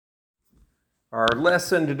Our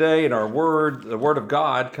lesson today and the Word of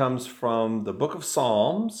God comes from the book of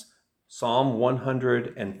Psalms, Psalm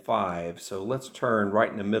 105. So let's turn right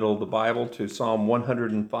in the middle of the Bible to Psalm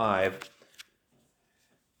 105.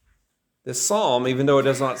 This psalm, even though it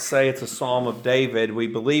does not say it's a psalm of David, we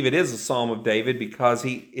believe it is a psalm of David because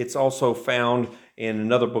it's also found in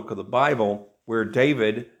another book of the Bible where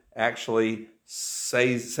David actually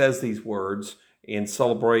says these words in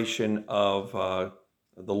celebration of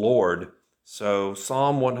the Lord. So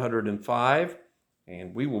Psalm 105,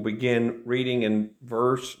 and we will begin reading in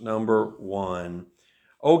verse number 1.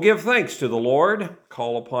 Oh, give thanks to the Lord,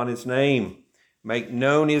 call upon his name, make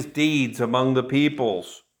known his deeds among the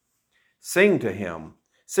peoples. Sing to him,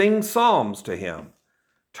 sing psalms to him,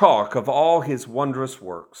 talk of all his wondrous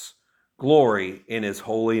works, glory in his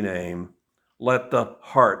holy name. Let the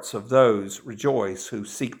hearts of those rejoice who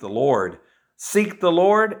seek the Lord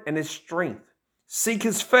and his strength. Seek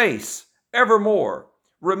his face evermore.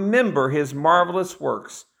 Remember his marvelous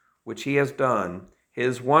works, which he has done,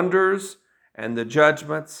 his wonders and the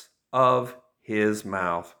judgments of his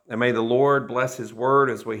mouth. And may the Lord bless his word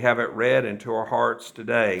as we have it read into our hearts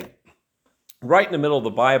today. Right in the middle of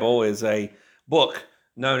the Bible is a book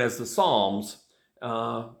known as the Psalms.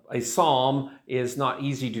 A psalm is not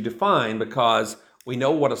easy to define because we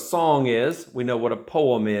know what a song is, we know what a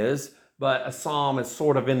poem is, but a psalm is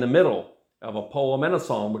sort of in the middle of a poem and a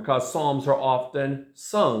song because psalms are often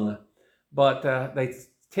sung, but they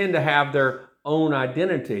tend to have their own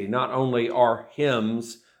identity. Not only are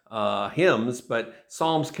hymns, but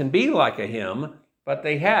psalms can be like a hymn, but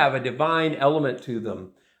they have a divine element to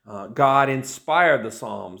them. God inspired the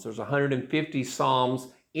Psalms. There's 150 Psalms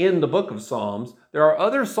in the book of Psalms. There are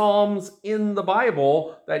other Psalms in the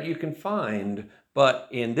Bible that you can find, but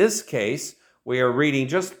in this case, we are reading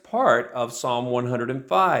just part of Psalm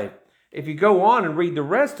 105. If you go on and read the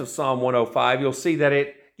rest of Psalm 105, you'll see that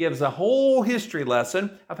it gives a whole history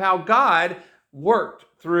lesson of how God worked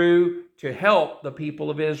through to help the people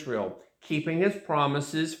of Israel, keeping his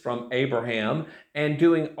promises from Abraham and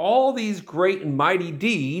doing all these great and mighty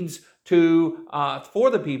deeds for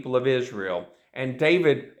the people of Israel. And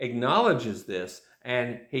David acknowledges this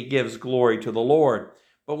and he gives glory to the Lord.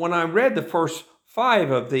 But when I read the first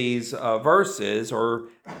 5 of these verses,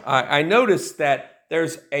 I noticed that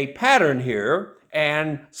there's a pattern here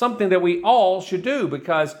and something that we all should do,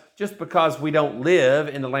 because just because we don't live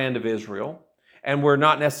in the land of Israel and we're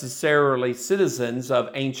not necessarily citizens of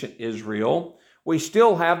ancient Israel, we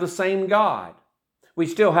still have the same God. We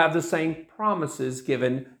still have the same promises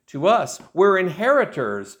given to us. We're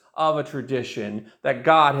inheritors of a tradition that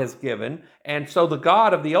God has given. And so the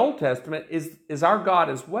God of the Old Testament is our God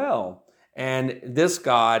as well. And this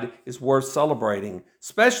God is worth celebrating,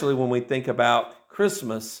 especially when we think about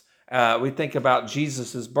Christmas. We think about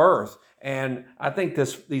Jesus' birth. And I think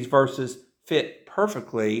these verses fit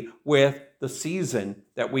perfectly with the season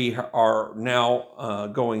that we are now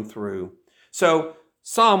going through. So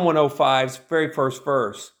Psalm 105's very first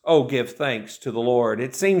verse, oh, give thanks to the Lord.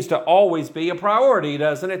 It seems to always be a priority,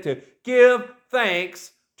 doesn't it, to give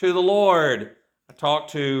thanks to the Lord. I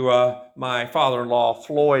talked to my father-in-law,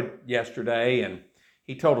 Floyd, yesterday, and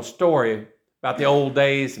he told a story about the old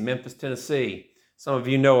days in Memphis, Tennessee. Some of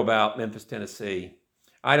you know about Memphis, Tennessee.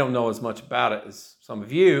 I don't know as much about it as some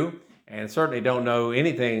of you, and certainly don't know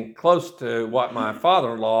anything close to what my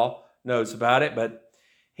father-in-law knows about it, but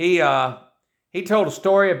he told a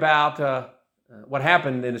story about what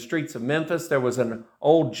happened in the streets of Memphis. There was an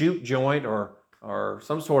old juke joint or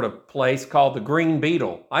some sort of place called the Green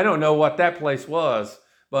Beetle. I don't know what that place was,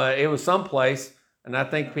 but it was some place, and I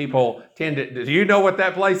think people tend to... Do you know what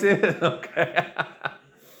that place is? Okay.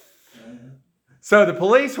 So the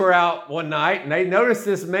police were out one night, and they noticed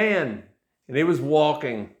this man, and he was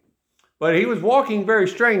walking. But he was walking very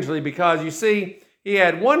strangely because, you see, he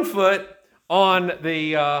had one foot on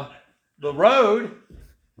the road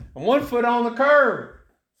and one foot on the curb.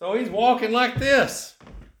 So he's walking like this,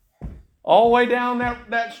 all the way down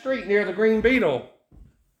that street near the Green Beetle.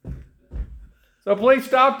 So police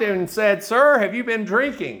stopped him and said, "Sir, have you been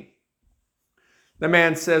drinking?" The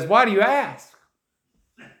man says, "Why do you ask?"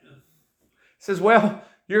 He says, "Well,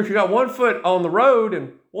 you've got one foot on the road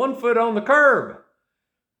and one foot on the curb."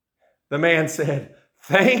 The man said,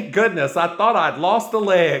 "Thank goodness, I thought I'd lost a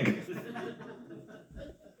leg."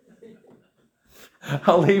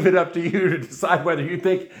 I'll leave it up to you to decide whether you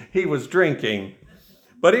think he was drinking.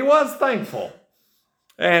 But he was thankful.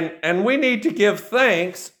 And we need to give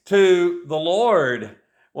thanks to the Lord.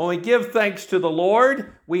 When we give thanks to the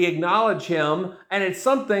Lord, we acknowledge him, and it's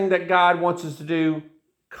something that God wants us to do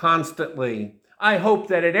constantly. I hope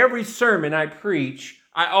that at every sermon I preach,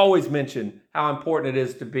 I always mention how important it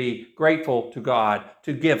is to be grateful to God,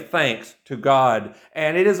 to give thanks to God.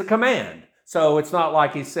 And it is a command. So it's not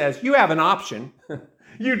like he says, you have an option.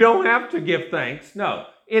 You don't have to give thanks. No,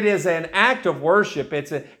 it is an act of worship.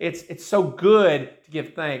 It's so good to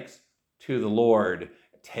give thanks to the Lord.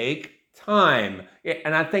 Take time.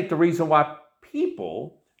 And I think the reason why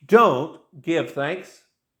people don't give thanks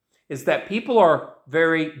is that people are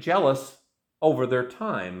very jealous over their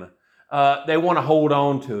time. They want to hold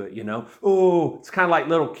on to it, Oh, it's kind of like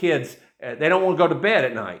little kids. They don't want to go to bed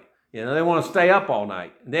at night. They want to stay up all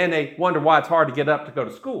night. And then they wonder why it's hard to get up to go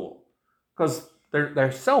to school. Because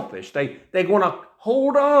they're selfish. They want to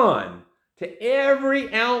hold on to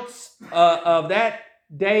every ounce of that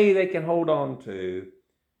day they can hold on to.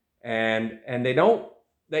 And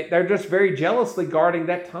they're just very jealously guarding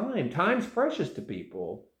that time. Time's precious to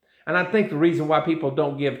people. And I think the reason why people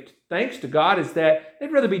don't give thanks to God is that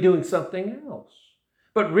they'd rather be doing something else.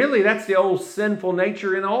 But really, that's the old sinful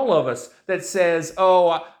nature in all of us that says,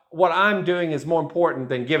 what I'm doing is more important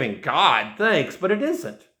than giving God thanks. But it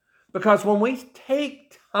isn't. Because when we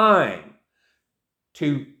take time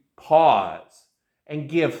to pause and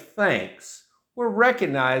give thanks, we're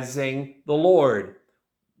recognizing the Lord.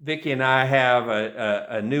 Vicki and I have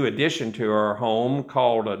a new addition to our home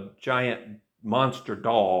called a giant monster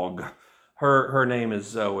dog. Her name is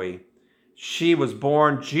Zoe. She was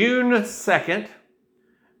born June 2nd.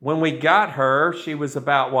 When we got her, she was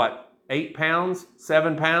about, 8 pounds,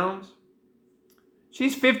 7 pounds?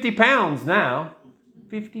 She's 50 pounds now.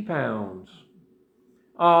 50 pounds.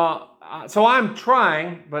 So I'm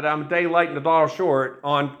trying, but I'm a day late and a dollar short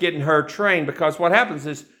on getting her trained, because what happens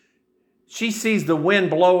is she sees the wind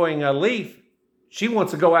blowing a leaf. She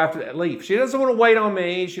wants to go after that leaf. She doesn't want to wait on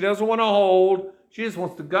me. She doesn't want to hold. She just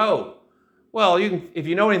wants to go. Well, if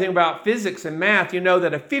you know anything about physics and math, you know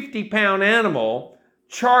that a 50-pound animal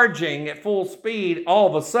charging at full speed, all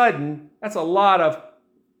of a sudden, that's a lot of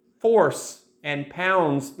force and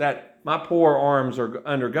pounds that my poor arms are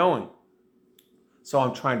undergoing. So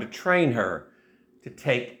I'm trying to train her to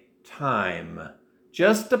take time,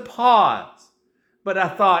 just to pause. But I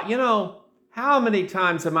thought, how many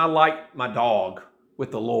times am I like my dog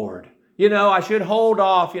with the Lord? I should hold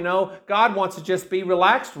off, God wants to just be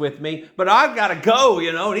relaxed with me, but I've got to go,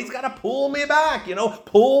 and he's got to pull me back,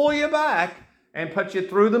 pull you back and put you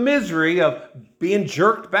through the misery of being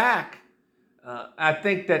jerked back. I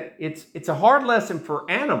think that it's a hard lesson for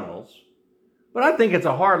animals, but I think it's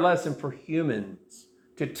a hard lesson for humans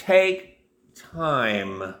to take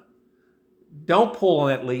time. Don't pull on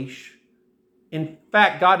that leash. In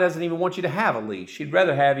fact, God doesn't even want you to have a leash. He'd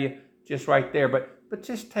rather have you just right there. But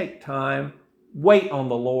just take time. Wait on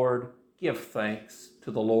the Lord. Give thanks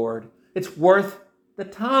to the Lord. It's worth the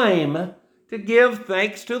time to give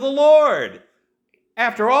thanks to the Lord.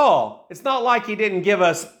 After all, it's not like He didn't give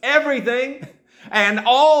us everything and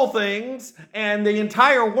all things, and the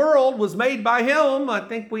entire world was made by Him. I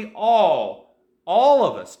think we all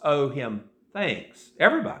of us owe Him thanks.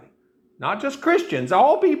 Everybody. Not just Christians.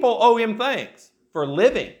 All people owe Him thanks for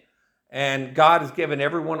living. And God has given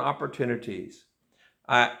everyone opportunities.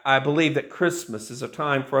 I believe that Christmas is a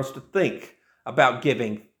time for us to think about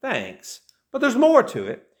giving thanks. But there's more to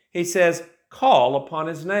it. He says, call upon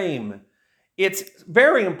His name. It's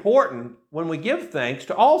very important when we give thanks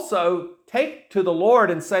to also take to the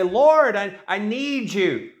Lord and say, Lord, I need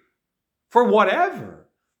you for whatever.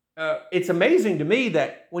 It's amazing to me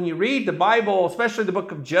that when you read the Bible, especially the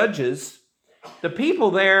book of Judges, the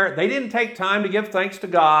people there, they didn't take time to give thanks to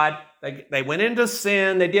God. They went into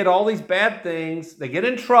sin. They did all these bad things. They get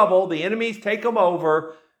in trouble. The enemies take them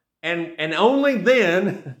over. And only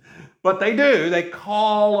then, but they do, they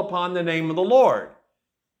call upon the name of the Lord.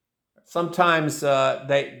 Sometimes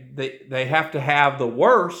they have to have the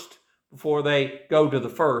worst before they go to the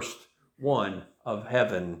first one of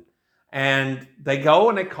heaven. And they go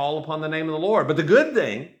and they call upon the name of the Lord. But the good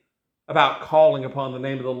thing about calling upon the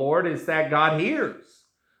name of the Lord is that God hears.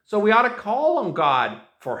 So we ought to call on God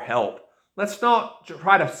for help. Let's not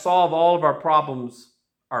try to solve all of our problems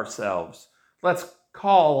ourselves. Let's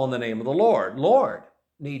call on the name of the Lord. Lord,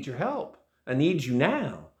 I need your help. I need you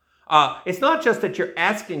now. It's not just that you're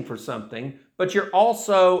asking for something, but you're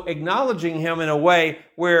also acknowledging Him in a way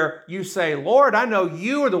where you say, Lord, I know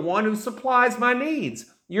you are the one who supplies my needs.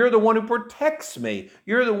 You're the one who protects me.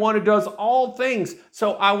 You're the one who does all things.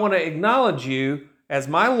 So I want to acknowledge you as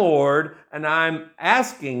my Lord, and I'm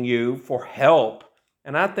asking you for help.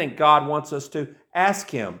 And I think God wants us to ask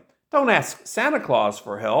Him. Don't ask Santa Claus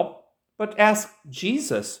for help, but ask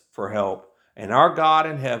Jesus for help. And our God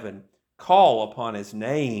in heaven, call upon His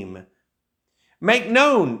name. Make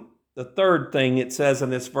known the third thing it says in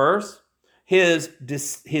this verse, his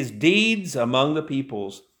deeds among the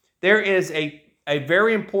peoples. There is a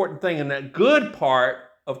very important thing and a good part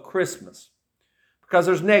of Christmas, because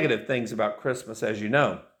there's negative things about Christmas, as you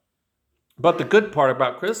know. But the good part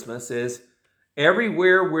about Christmas is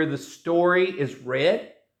everywhere where the story is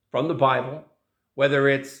read from the Bible, whether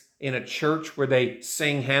it's in a church where they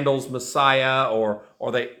sing Handel's Messiah or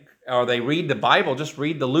they read the Bible, just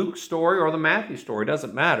read the Luke story or the Matthew story,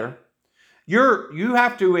 doesn't matter. You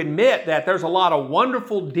have to admit that there's a lot of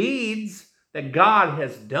wonderful deeds that God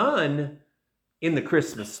has done in the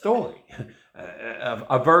Christmas story.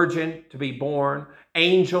 A virgin to be born,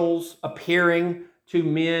 angels appearing to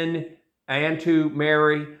men and to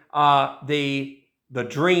Mary, the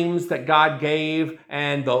dreams that God gave,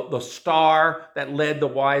 and the star that led the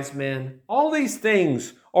wise men. All these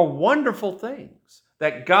things are wonderful things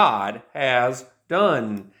that God has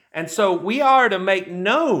done. And so we are to make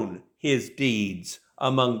known his deeds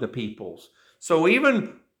among the peoples. So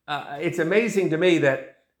even, it's amazing to me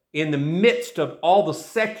that in the midst of all the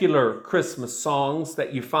secular Christmas songs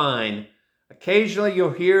that you find, occasionally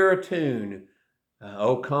you'll hear a tune,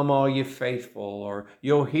 "Oh, come all you faithful," or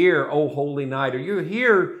you'll hear "Oh, Holy Night," or you'll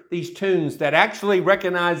hear these tunes that actually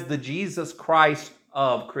recognize the Jesus Christ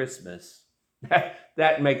of Christmas.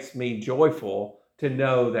 That makes me joyful to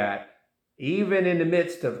know that even in the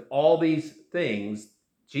midst of all these things,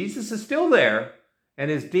 Jesus is still there,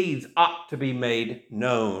 and his deeds ought to be made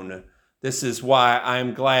known. This is why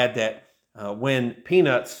I'm glad that when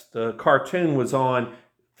Peanuts, the cartoon, was on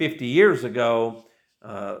 50 years ago,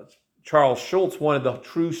 Charles Schulz wanted the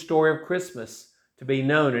true story of Christmas to be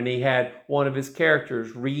known, and he had one of his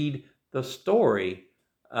characters read the story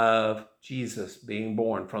of Jesus being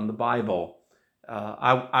born from the Bible.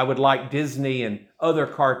 I would like Disney and other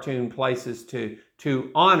cartoon places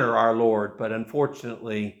to honor our Lord, but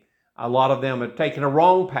unfortunately, a lot of them have taken a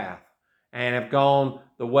wrong path and have gone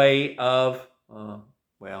the way of,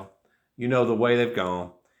 you know the way they've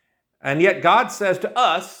gone. And yet God says to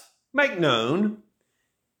us, make known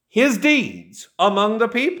his deeds among the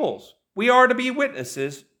peoples. We are to be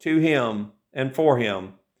witnesses to him and for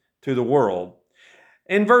him to the world.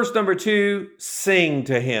 In verse number 2, sing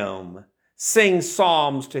to him. Sing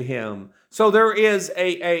psalms to him. So there is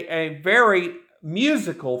a very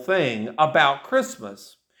musical thing about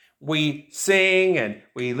Christmas. We sing and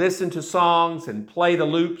we listen to songs and play the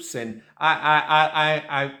loops. And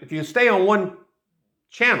if you stay on one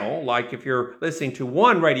channel, like if you're listening to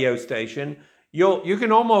one radio station, you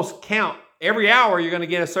can almost count every hour you're going to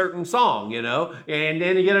get a certain song, and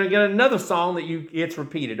then you're going to get another song that gets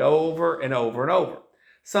repeated over and over and over.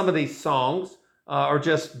 Some of these songs are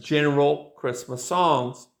just general Christmas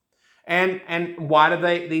songs. And why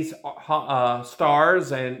do these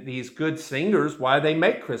stars and these good singers, why do they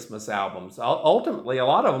make Christmas albums? Ultimately, a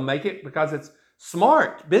lot of them make it because it's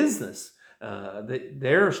smart business.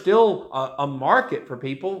 There's still a market for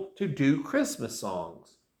people to do Christmas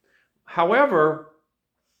songs. However,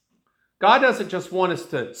 God doesn't just want us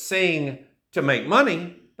to sing to make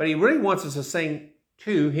money, but he really wants us to sing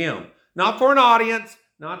to him. Not for an audience,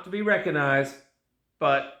 not to be recognized,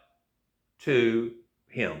 but to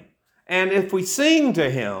him. And if we sing to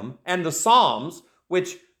him, and the Psalms,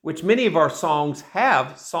 which many of our songs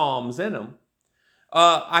have psalms in them,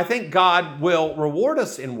 I think God will reward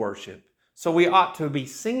us in worship. So we ought to be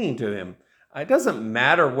singing to him. It doesn't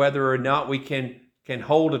matter whether or not we can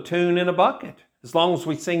hold a tune in a bucket. As long as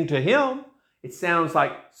we sing to him, it sounds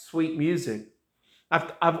like sweet music.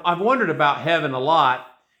 I've wondered about heaven a lot,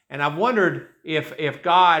 and I've wondered if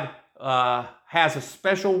God has a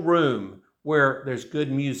special room where there's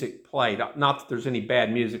good music played. Not that there's any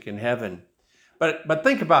bad music in heaven. But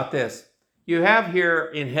think about this. You have here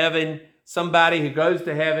in heaven somebody who goes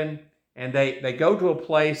to heaven, and they go to a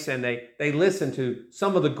place and they listen to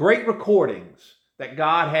some of the great recordings that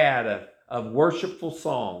God had of worshipful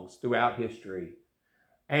songs throughout history.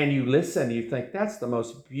 And you listen, you think, that's the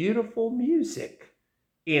most beautiful music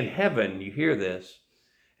in heaven. You hear this.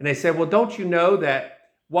 And they say, well, don't you know that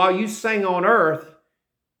while you sang on earth,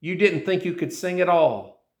 you didn't think you could sing at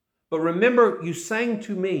all. But remember, you sang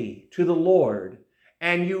to me, to the Lord,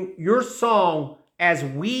 and your song, as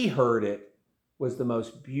we heard it, was the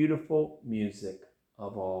most beautiful music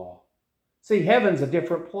of all. See, heaven's a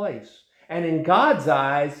different place. And in God's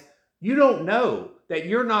eyes, you don't know that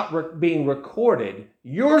you're not being recorded.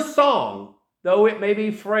 Your song, though it may be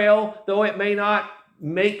frail, though it may not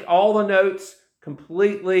make all the notes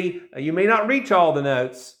completely, you may not reach all the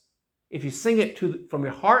notes, if you sing it from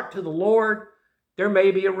your heart to the Lord, there may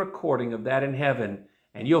be a recording of that in heaven.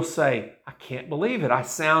 And you'll say, I can't believe it. I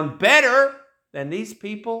sound better than these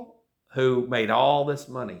people who made all this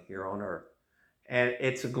money here on earth. And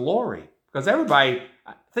it's a glory. Because everybody,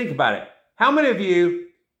 think about it. How many of you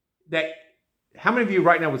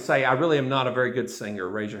right now would say, I really am not a very good singer?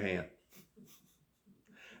 Raise your hand.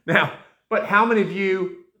 Now, but how many of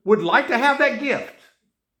you would like to have that gift?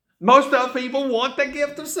 Most of people want the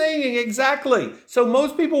gift of singing, exactly. So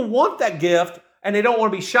most people want that gift, and they don't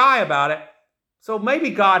want to be shy about it. So maybe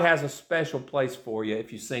God has a special place for you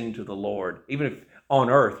if you sing to the Lord. Even if on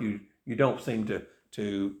earth you don't seem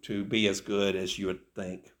to be as good as you would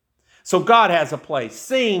think. So God has a place.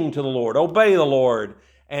 Sing to the Lord, obey the Lord,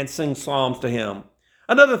 and sing psalms to Him.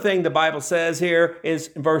 Another thing the Bible says here is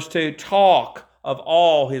in verse 2, talk of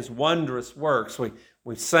all His wondrous works.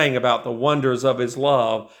 We sang about the wonders of His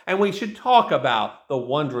love, and we should talk about the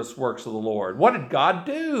wondrous works of the Lord. What did God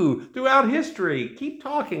do throughout history? Keep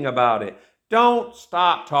talking about it. Don't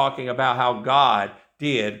stop talking about how God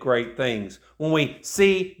did great things. When we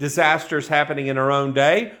see disasters happening in our own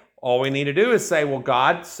day, all we need to do is say, well,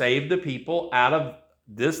 God saved the people out of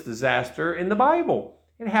this disaster in the Bible.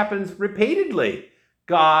 It happens repeatedly.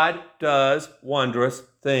 God does wondrous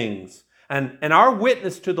things. And our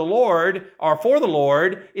witness to the Lord, or for the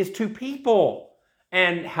Lord, is to people.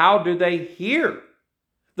 And how do they hear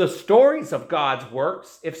the stories of God's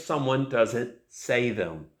works if someone doesn't say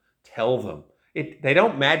them, tell them? They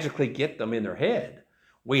don't magically get them in their head.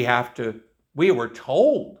 We were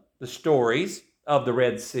told the stories of the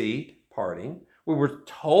Red Sea parting. We were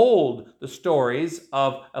told the stories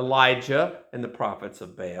of Elijah and the prophets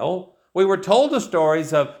of Baal. We were told the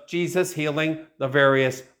stories of Jesus healing the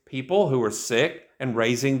various people who were sick and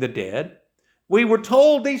raising the dead. We were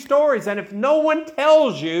told these stories, and if no one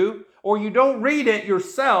tells you or you don't read it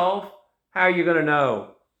yourself, how are you going to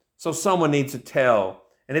know? So someone needs to tell,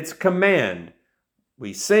 and it's a command.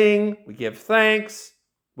 We sing, we give thanks,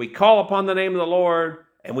 we call upon the name of the Lord,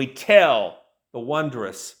 and we tell the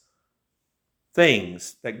wondrous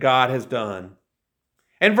things that God has done.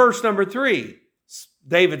 And verse number 3,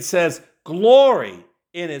 David says, glory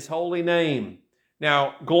in His holy name.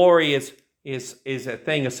 Now, glory is a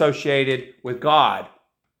thing associated with God.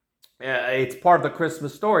 It's part of the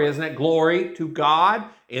Christmas story, isn't it? Glory to God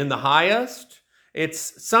in the highest.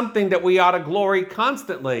 It's something that we ought to glory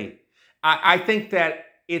constantly. I think that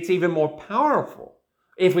it's even more powerful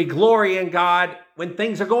if we glory in God when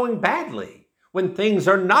things are going badly. When things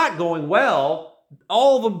are not going well,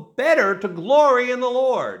 all the better to glory in the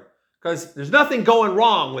Lord, because there's nothing going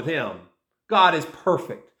wrong with Him. God is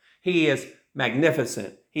perfect. He is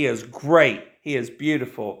magnificent. He is great. He is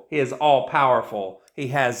beautiful. He is all-powerful. He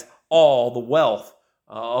has all the wealth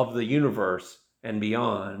of the universe and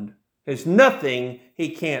beyond. There's nothing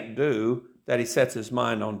He can't do that He sets His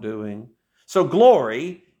mind on doing. So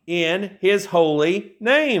glory in His holy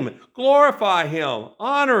name. Glorify Him,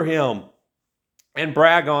 honor Him, and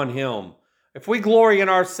brag on Him. If we glory in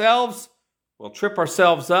ourselves, we'll trip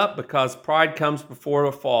ourselves up because pride comes before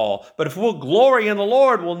a fall. But if we'll glory in the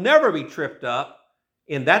Lord, we'll never be tripped up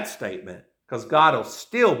in that statement, because God will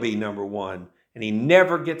still be number one, and He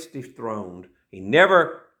never gets dethroned. He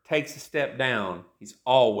never takes a step down. He's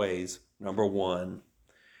always number one.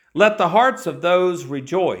 Let the hearts of those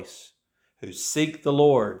rejoice who seek the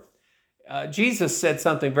Lord. Jesus said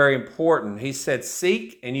something very important. He said,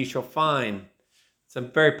 seek and you shall find. It's a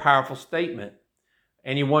very powerful statement.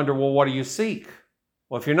 And you wonder, well, what do you seek?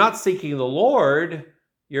 Well, if you're not seeking the Lord,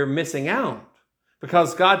 you're missing out.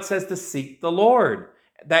 Because God says to seek the Lord.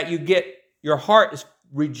 That your heart is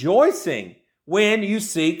rejoicing when you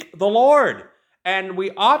seek the Lord. And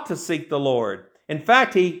we ought to seek the Lord. In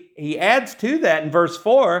fact, he adds to that in verse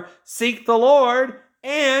 4, seek the Lord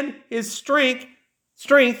and His strength,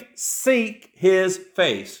 seek His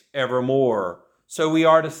face evermore. So we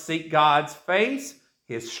are to seek God's face,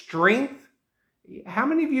 His strength. How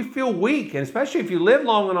many of you feel weak? And especially if you live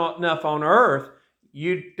long enough on earth,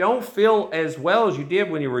 you don't feel as well as you did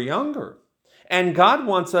when you were younger. And God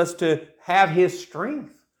wants us to have His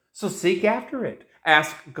strength. So seek after it.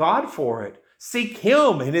 Ask God for it. Seek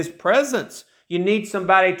Him in His presence. You need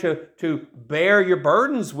somebody to bear your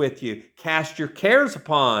burdens with you, cast your cares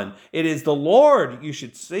upon. It is the Lord you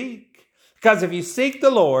should seek. Because if you seek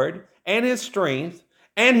the Lord and His strength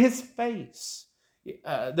and His face,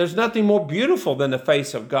 there's nothing more beautiful than the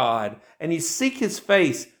face of God. And you seek His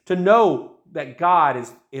face to know that God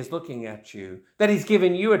is looking at you, that He's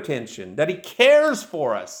giving you attention, that He cares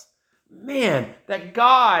for us. Man, that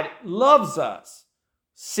God loves us.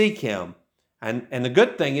 Seek Him. And the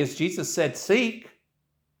good thing is Jesus said, seek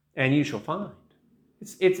and you shall find.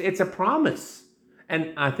 It's a promise.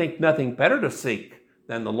 And I think nothing better to seek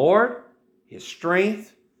than the Lord, His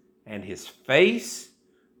strength, and His face.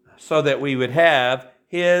 so that we would have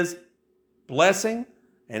his blessing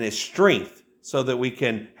and his strength, so that we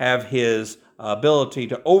can have his ability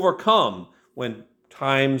to overcome when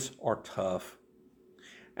times are tough.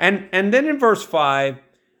 And then in verse 5,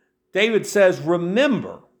 David says,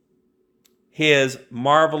 remember his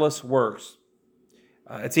marvelous works.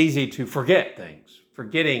 It's easy to forget things.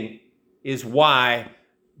 Forgetting is why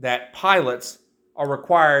that pilots are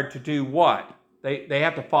required to do what? They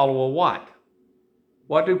have to follow a what?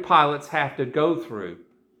 What do pilots have to go through?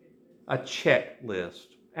 A checklist.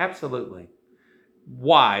 Absolutely.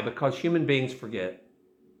 Why? Because human beings forget.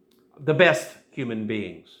 The best human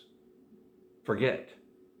beings forget.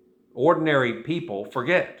 Ordinary people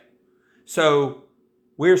forget. So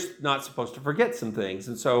we're not supposed to forget some things.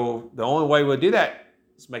 And so the only way we'll do that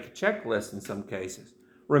is make a checklist in some cases.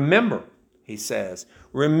 Remember, he says,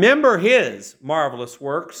 remember his marvelous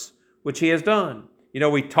works which he has done. You know,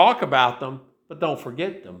 we talk about them, but don't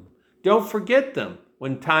forget them. Don't forget them.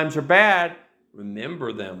 When times are bad,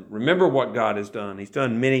 remember them. Remember what God has done. He's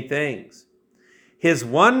done many things. His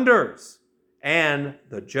wonders and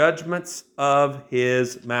the judgments of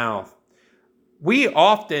his mouth. We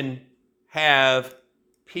often have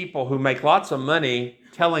people who make lots of money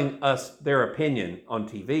telling us their opinion on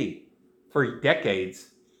TV. For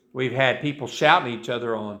decades, we've had people shouting at each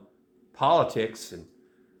other on politics, and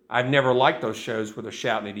I've never liked those shows where they're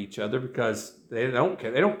shouting at each other because they don't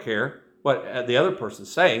care. They don't care what the other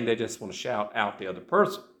person's saying. They just want to shout out the other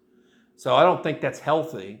person. So I don't think that's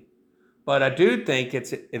healthy. But I do think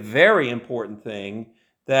it's a very important thing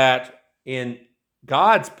that in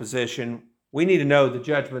God's position, we need to know the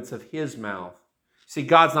judgments of his mouth. See,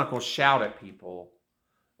 God's not going to shout at people.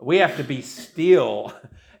 We have to be still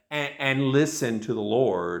and listen to the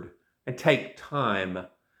Lord and take time,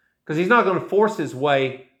 because he's not going to force his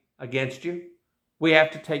way against you. We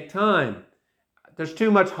have to take time. There's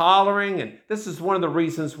too much hollering, and this is one of the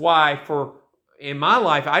reasons why in my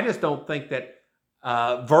life, I just don't think that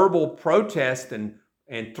verbal protest and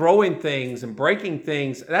throwing things and breaking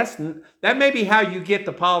things, that may be how you get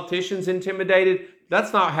the politicians intimidated.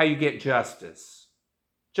 That's not how you get justice.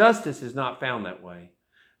 Justice is not found that way.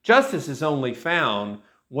 Justice is only found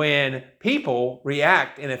when people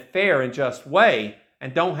react in a fair and just way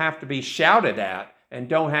and don't have to be shouted at and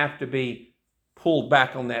don't have to be pulled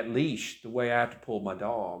back on that leash the way I have to pull my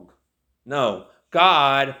dog. No,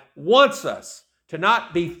 God wants us to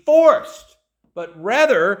not be forced, but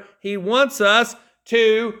rather he wants us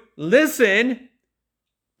to listen.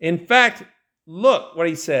 In fact, look what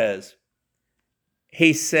he says.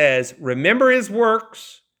 He says, remember his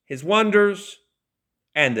works, his wonders,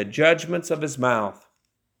 and the judgments of his mouth.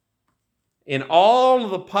 In all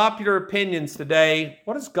of the popular opinions today,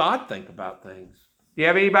 what does God think about things? Do you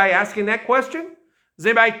have anybody asking that question? Does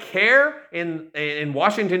anybody care in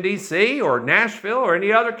Washington, D.C. or Nashville or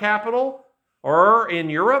any other capital or in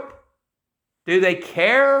Europe? Do they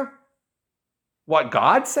care what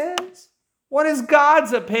God says? What is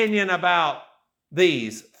God's opinion about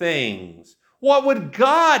these things? What would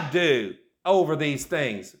God do over these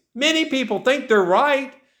things? Many people think they're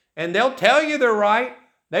right, and they'll tell you they're right.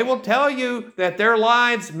 They will tell you that their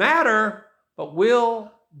lives matter, but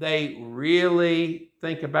will they really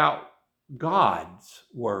think about God's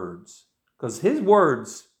words? Because his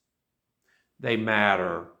words, they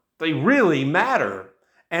matter. They really matter.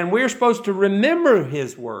 And we're supposed to remember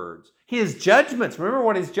his words, his judgments. Remember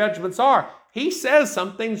what his judgments are. He says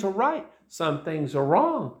some things are right, some things are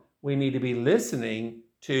wrong. We need to be listening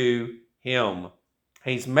to him.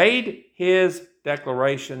 He's made his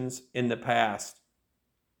declarations in the past.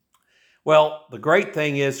 Well, the great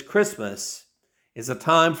thing is Christmas is a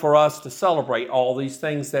time for us to celebrate all these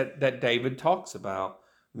things that David talks about.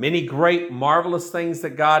 Many great, marvelous things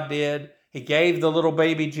that God did. He gave the little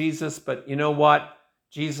baby Jesus, but you know what?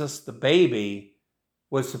 Jesus the baby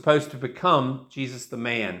was supposed to become Jesus the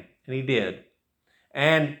man, and he did.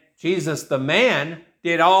 And Jesus the man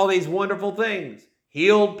did all these wonderful things.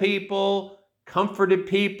 Healed people, comforted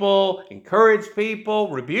people, encouraged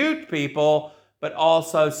people, rebuked people, but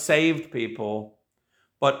also saved people.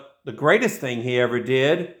 But the greatest thing he ever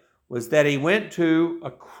did was that he went to a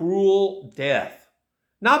cruel death.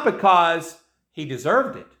 Not because he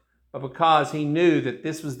deserved it, but because he knew that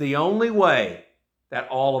this was the only way that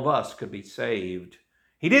all of us could be saved.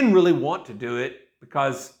 He didn't really want to do it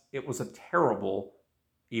because it was a terrible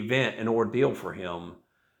event, an ordeal for him.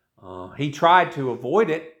 He tried to avoid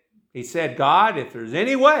it. He said, God, if there's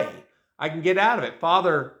any way I can get out of it,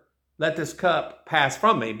 Father, let this cup pass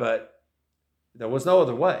from me. But there was no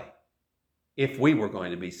other way if we were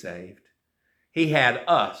going to be saved. He had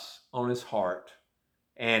us on his heart.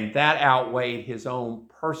 And that outweighed his own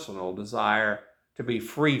personal desire to be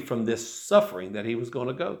free from this suffering that he was going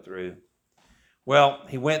to go through. Well,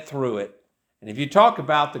 he went through it. And if you talk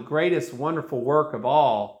about the greatest wonderful work of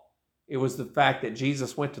all, it was the fact that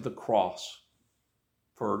Jesus went to the cross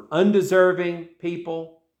for undeserving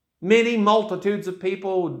people, many multitudes of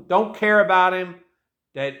people who don't care about him,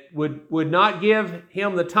 that would not give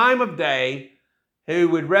him the time of day, who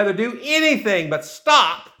would rather do anything but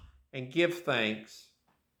stop and give thanks.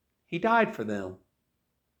 He died for them.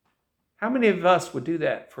 How many of us would do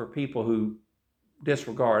that for people who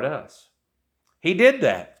disregard us? He did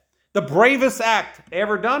that. The bravest act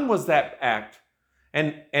ever done was that act.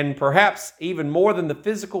 And perhaps even more than the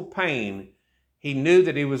physical pain, he knew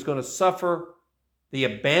that he was going to suffer the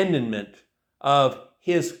abandonment of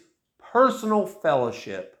his personal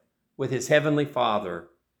fellowship with his heavenly Father.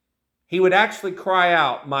 He would actually cry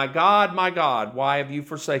out, my God, why have you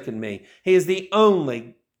forsaken me?" He is the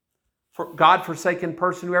only God-forsaken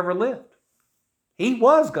person who ever lived. He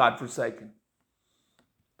was God-forsaken,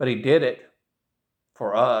 but he did it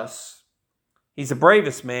for us. He's the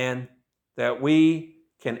bravest man that we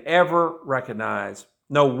can ever recognize.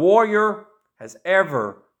 No warrior has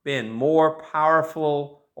ever been more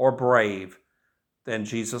powerful or brave than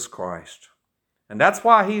Jesus Christ. And that's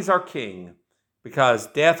why he's our King, because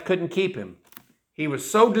death couldn't keep him. He was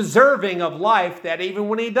so deserving of life that even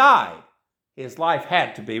when he died, his life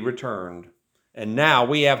had to be returned. And now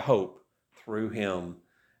we have hope through him.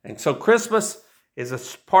 And so Christmas is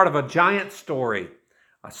a part of a giant story,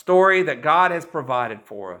 a story that God has provided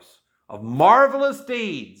for us, of marvelous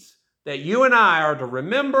deeds that you and I are to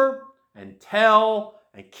remember and tell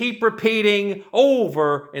and keep repeating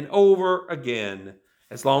over and over again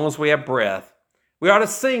as long as we have breath. We ought to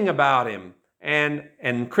sing about him,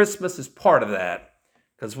 and Christmas is part of that,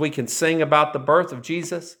 because we can sing about the birth of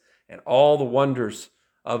Jesus and all the wonders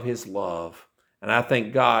of his love. And I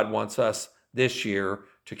think God wants us this year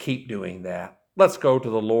to keep doing that. Let's go to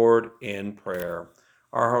the Lord in prayer.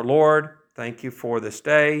 Our Lord, thank you for this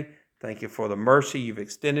day. Thank you for the mercy you've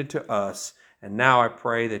extended to us. And now I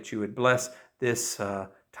pray that you would bless this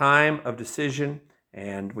time of decision,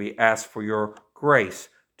 and we ask for your grace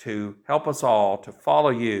to help us all to follow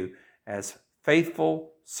you as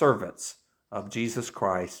faithful servants of Jesus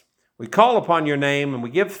Christ. We call upon your name and we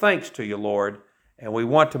give thanks to you, Lord, and we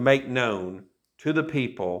want to make known to the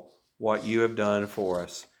people what you have done for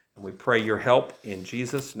us. And we pray your help in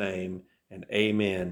Jesus' name, and amen.